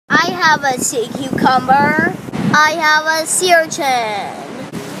have a sea cucumber. I have a sea urchin.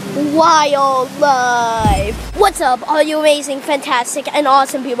 Wildlife. What's up, all you amazing, fantastic, and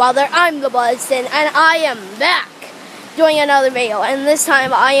awesome people out there? I'm the Budston, and I am back doing another video. And this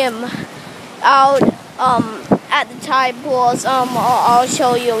time I am out at the tide pools. I'll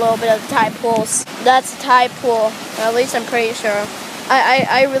show you a little bit of the tide pools. That's a tide pool. At least I'm pretty sure.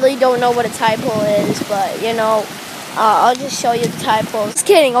 I really don't know what a tide pool is, but you know, I'll just show you the tide pools. Just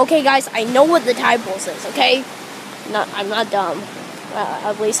kidding, okay, guys? I know what the tide pools is, okay? I'm not dumb.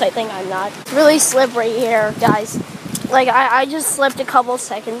 At least I think I'm not. It's really slippery here, guys. Like I just slipped a couple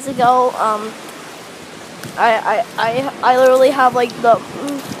seconds ago. I literally have like the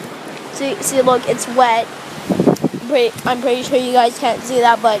see look, it's wet. I'm pretty sure you guys can't see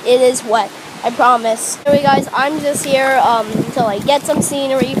that, but it is wet. I promise. Anyway, guys, I'm just here to like get some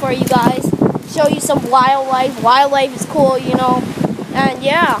scenery for you guys, show you some wildlife. Wildlife is cool, you know, and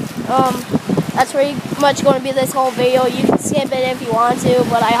yeah. That's pretty much going to be this whole video. You can skip it if you want to,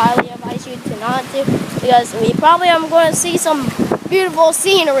 but I highly advise you to not to, because we probably am going to see some beautiful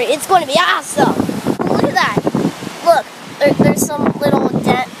scenery. It's going to be awesome. Look at that. Look, there's some little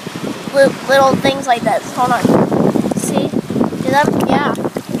little things like this. Hold on. See? See that? Yeah.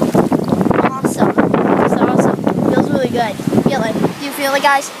 Awesome. It's awesome. Feels really good. Feel it. Do you feel it,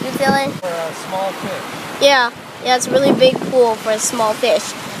 guys? Do you feel it? For a small fish. Yeah. Yeah, it's a really big pool for a small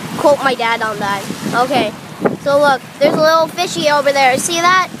fish. Quote my dad on that. Okay, so look, there's a little fishy over there. See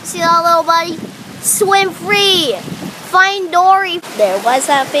that? See that little buddy? Swim free. Find Dory. There was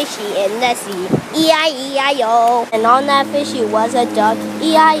a fishy in the sea. E-I-E-I-O. And on that fishy was a duck.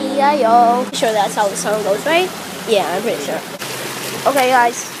 E-I-E-I-O. Sure that's how the song goes, right? Yeah, I'm pretty sure. Okay,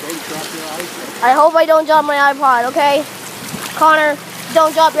 guys. Don't drop your iPod. I hope I don't drop my iPod, okay? Connor,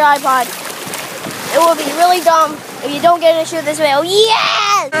 don't drop your iPod. It will be really dumb if you don't get to shoot this video.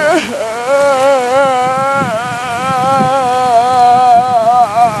 Yes!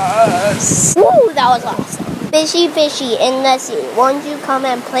 Woo, that was awesome. Fishy, fishy in the sea, won't you come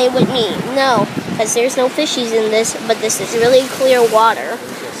and play with me? No, because there's no fishies in this, but this is really clear water.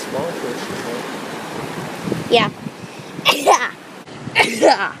 There's a small fish. Yeah. Yeah.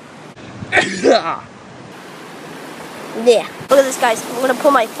 Look at this, guys. I'm going to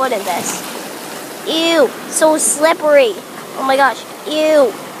put my foot in this. Ew, so slippery. Oh my gosh,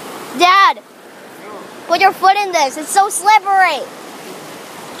 ew. Dad, put your foot in this. It's so slippery.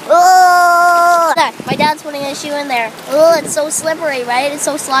 Oh, my dad's putting his shoe in there. Oh, it's so slippery, right? It's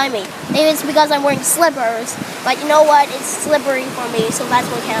so slimy. Maybe it's because I'm wearing slippers, but you know what? It's slippery for me, so that's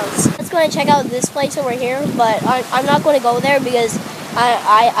what counts. Let's go and check out this place over here, but I'm not going to go there because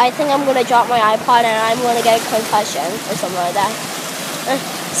I think I'm going to drop my iPod and I'm going to get a concussion or something like that.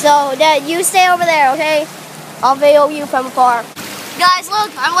 So, Dad, you stay over there, okay? I'll video you from afar. Guys,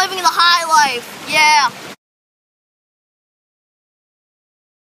 look, I'm living the high life. Yeah.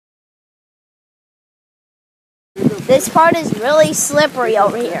 This part is really slippery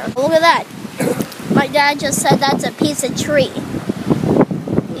over here. Look at that. My dad just said that's a piece of tree.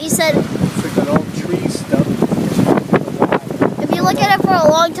 He said... It's like an old tree stuff. If you look at it for a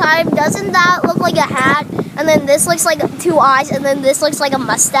long time, doesn't that look like a hat? And then this looks like 2 eyes, and then this looks like a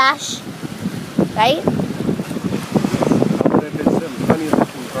mustache, right? But if it's a funny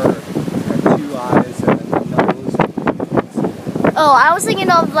looking bird, like 2 eyes and a nose. Oh, I was thinking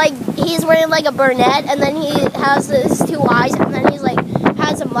of like he's wearing like a brunette, and then he has his 2 eyes, and then he's like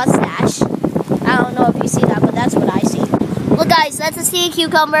has a mustache. I don't know if you see that, but that's what I see. Look, guys, that's a sea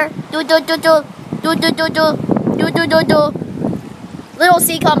cucumber. Do do do do do do do do do do do do. Little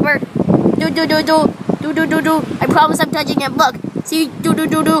sea cucumber. Do do do do. Do do do do. I promise I'm touching him. Look. See? Do do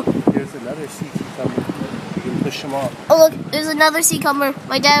do do. Here's another sea cucumber. You can push him off. Oh look, there's another sea cucumber.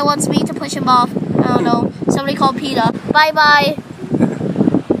 My dad wants me to push him off. I don't know. Somebody called PETA. Bye bye.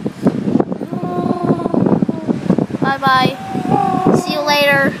 Bye bye. See you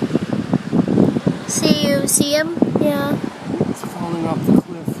later. See you. See him? Yeah. It's falling off the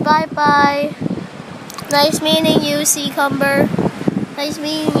cliff. Bye bye. Nice meeting you, sea cucumber. Nice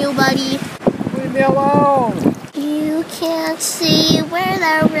meeting you, buddy. Leave me alone. You can't see where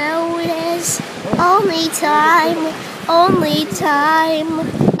the road is. Only time. Only time.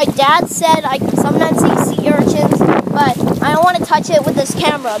 My dad said I can sometimes see sea urchins, but I don't want to touch it with this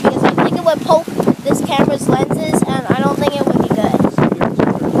camera because I think it would poke this camera's lenses, and I don't think it would be good.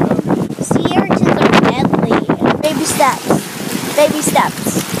 Sea urchins are deadly. Baby steps. Baby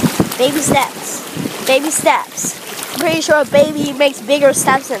steps. Baby steps. Baby steps. I'm pretty sure a baby makes bigger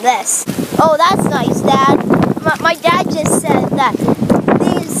steps than this. Oh, that's nice, Dad. My dad just said that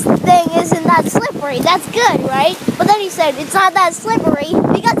this thing isn't that slippery. That's good, right? But then he said it's not that slippery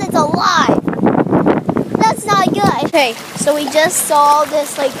because it's a Okay, so we just saw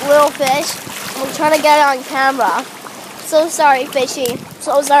this like little fish. And we're trying to get it on camera. So sorry, fishy.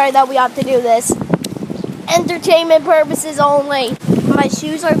 So sorry that we have to do this. Entertainment purposes only. My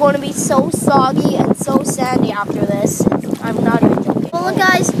shoes are going to be so soggy and so sandy after this. I'm not even joking. Well, look,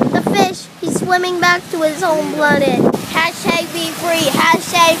 guys, the fish. He's swimming back to his home planet. Hashtag be free.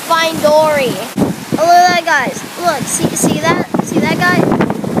 Hashtag find Dory. Oh, look at that, guys. Look, see that? See that guy?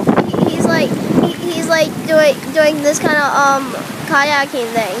 He's like doing this kind of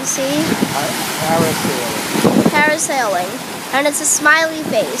kayaking thing. See? Parasailing. And it's a smiley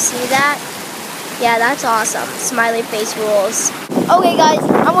face. See that? Yeah, that's awesome. Smiley face rules. Okay, guys,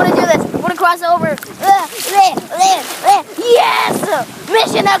 I want to do this. I want to cross over. Yes!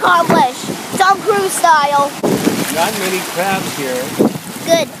 Mission accomplished. Tom Cruise style. Not many crabs here.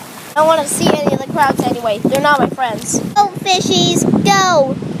 Good. I don't want to see any of the crabs anyway. They're not my friends. Go, fishies.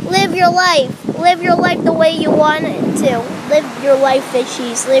 Go. Live your life. Live your life the way you want it to. Live your life,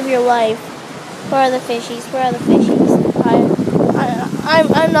 fishies. Live your life. Where are the fishies? Where are the fishies?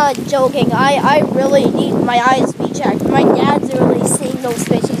 I'm not joking. I really need my eyes to be checked. My dad's really seeing those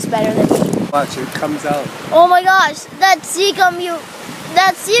fishies better than me. Watch, it comes out. Oh my gosh, that sea cucumber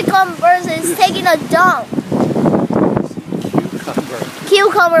is taking a dump.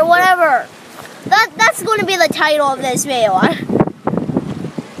 Cucumber, whatever. That's going to be the title of this video.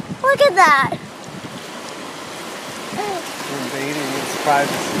 Look at that. Invading its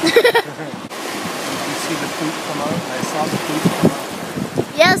privacy. Did you see the poop come out? I saw the poop come out.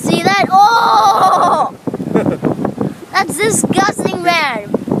 Yeah, see that? Oh! That's disgusting, man.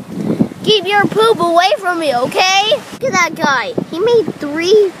 Keep your poop away from me, okay? Look at that guy. He made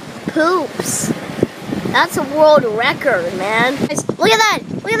 3 poops. That's a world record, man. Guys, look at that.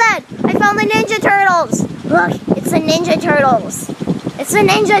 Look at that. I found the Ninja Turtles. Look, it's the Ninja Turtles. It's the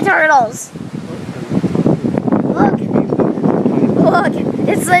Ninja Turtles. Look. Look,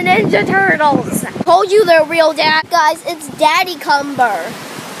 it's the Ninja Turtles. Told you they're real, Dad. Guys, it's Daddy Cumber.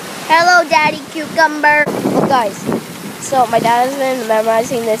 Hello, Daddy Cucumber. Look, guys. So my dad has been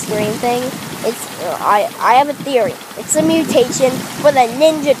memorizing this green thing. I have a theory. It's a mutation for the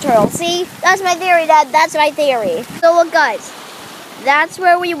Ninja Turtle. See? That's my theory, Dad. That's my theory. So look, guys. That's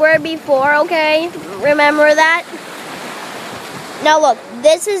where we were before, okay? Remember that? Now look,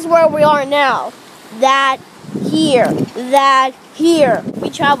 this is where we are now. That here. We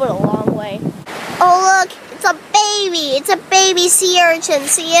traveled a long way. Oh look, it's a baby. It's a baby sea urchin.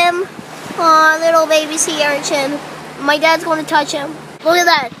 See him? Aw, little baby sea urchin. My dad's going to touch him. Look at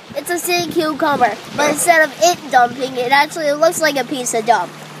that. It's a sea cucumber. But instead of it dumping, it actually looks like a piece of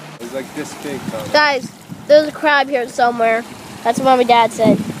dump. It's like this big, though. Guys, there's a crab here somewhere. That's what my dad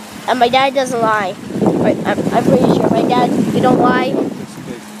said. And my dad doesn't lie. I'm pretty sure. My dad, you don't lie? This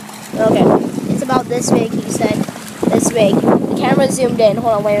big. Okay. It's about this big, he said. This big. The camera zoomed in.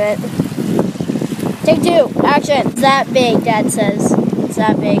 Hold on, wait a minute. Take 2. Action. It's that big, Dad says. It's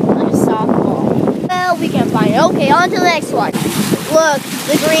that big. Like a softball. Well, we can't find it. Okay, on to the next one. Look,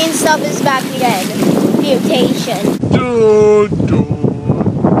 the green stuff is back again. Mutation.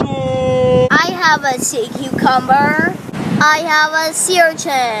 I have a sea cucumber. I have a sea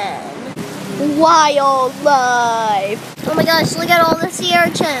urchin. Wildlife. Oh my gosh, look at all the sea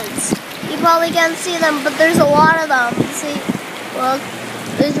urchins. You probably can't see them, but there's a lot of them. See? Look,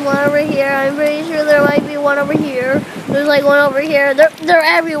 there's one over here. I'm pretty sure there might be one over here. There's like one over here. They're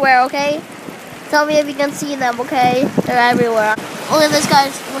everywhere, okay? Tell me if you can see them, okay? They're everywhere. Look at this,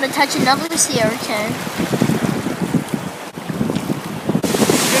 guys. I'm going to touch another sea urchin.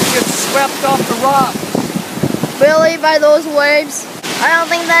 It gets swept off the rock. Really? By those waves? I don't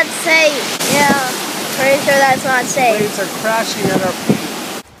think that's safe. Yeah, pretty sure that's not safe. Waves are crashing at our feet.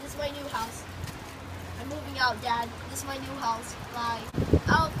 This is my new house. I'm moving out, Dad. This is my new house. Bye.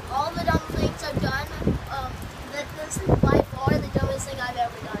 All the dumb things I've done, this is by far the dumbest thing I've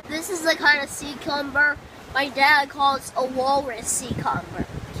ever done. This is the kind of sea cucumber my dad calls a walrus sea cucumber.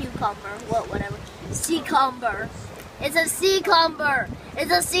 Whatever. Sea cucumber. It's a sea cucumber.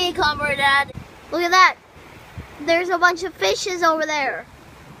 It's a sea cucumber, Dad. Look at that. There's a bunch of fishes over there.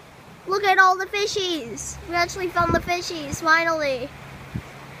 Look at all the fishies. We actually found the fishies, finally.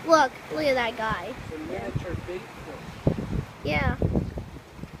 Look at that guy. It's a miniature bait fish. Yeah.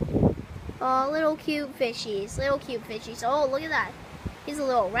 Oh, little cute fishies. Oh, look at that. He's a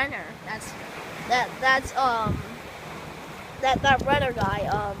little renner. That's that renner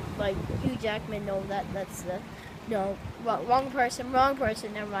guy. Like Hugh Jackman. No, that's the wrong person.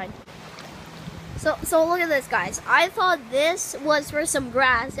 Never mind. So look at this, guys. I thought this was for some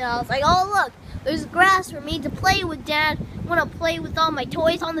grass, and I was like, oh look, there's grass for me to play with, Dad. want to play with all my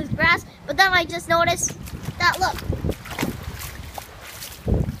toys on this grass, but then I just noticed that, look,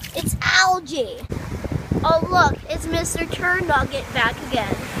 it's algae. Oh look, it's Mr. Turnugget back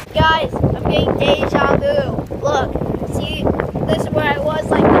again. Guys, I'm getting deja vu. Look, see, this is where I was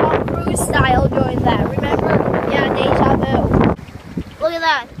like Tom Cruise style doing that, remember? Yeah, deja vu. Look at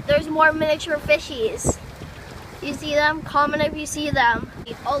that, there's more miniature fishies. You see them? Comment if you see them.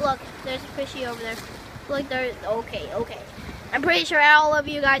 Oh look, there's a fishy over there. Look, there's, okay. I'm pretty sure all of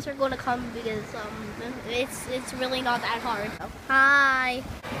you guys are going to come because it's really not that hard. Hi.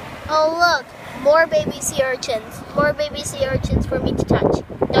 Oh look, more baby sea urchins. More baby sea urchins for me to touch.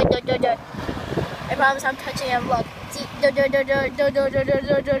 I promise I'm touching them. Look. See. By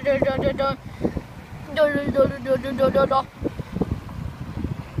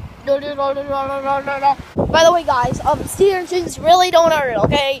the way, guys, sea urchins really don't hurt,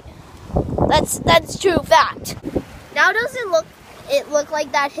 okay? That's true fact. Now does it look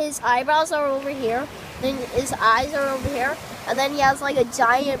like that his eyebrows are over here, then his eyes are over here, and then he has like a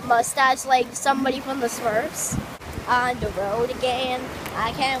giant mustache like somebody from the Smurfs? On the road again.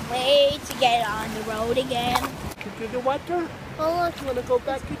 I can't wait to get on the road again. Into the water? Oh look. You wanna go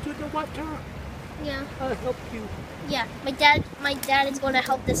back into the water? Yeah. I'll help you. Yeah, my dad is gonna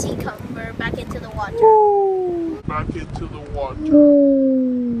help the sea cucumber back into the water. Ooh, back into the water.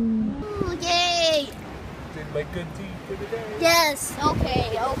 Ooh, yay! Did my good deed for the day. Yes,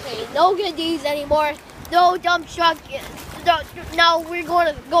 okay. No good deeds anymore. No dump truck. No, we're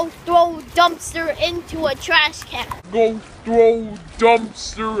gonna go throw dumpster into a trash can. Go throw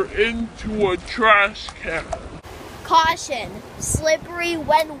dumpster into a trash can. Caution, slippery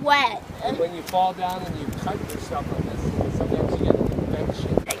when wet. And when you fall down and you cut yourself on this, sometimes you get an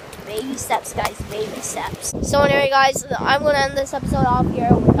infection. Baby steps, guys, baby steps. So anyway, guys, I'm going to end this episode off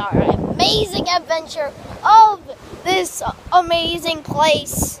here with our amazing adventure of this amazing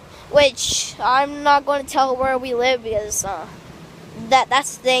place, which I'm not going to tell where we live because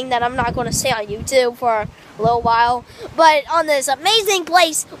that's the thing that I'm not going to say on YouTube for a little while. But on this amazing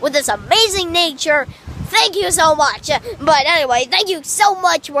place with this amazing nature, thank you so much. But anyway, thank you so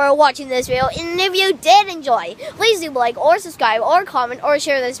much for watching this video. And if you did enjoy, please do like or subscribe or comment or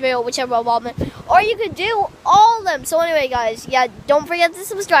share this video, whichever one. Or you could do all of them. So anyway, guys, yeah, don't forget to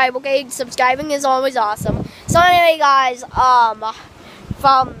subscribe, okay? Subscribing is always awesome. So anyway, guys,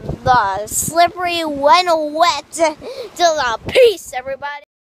 from the slippery when wet to the peace, everybody.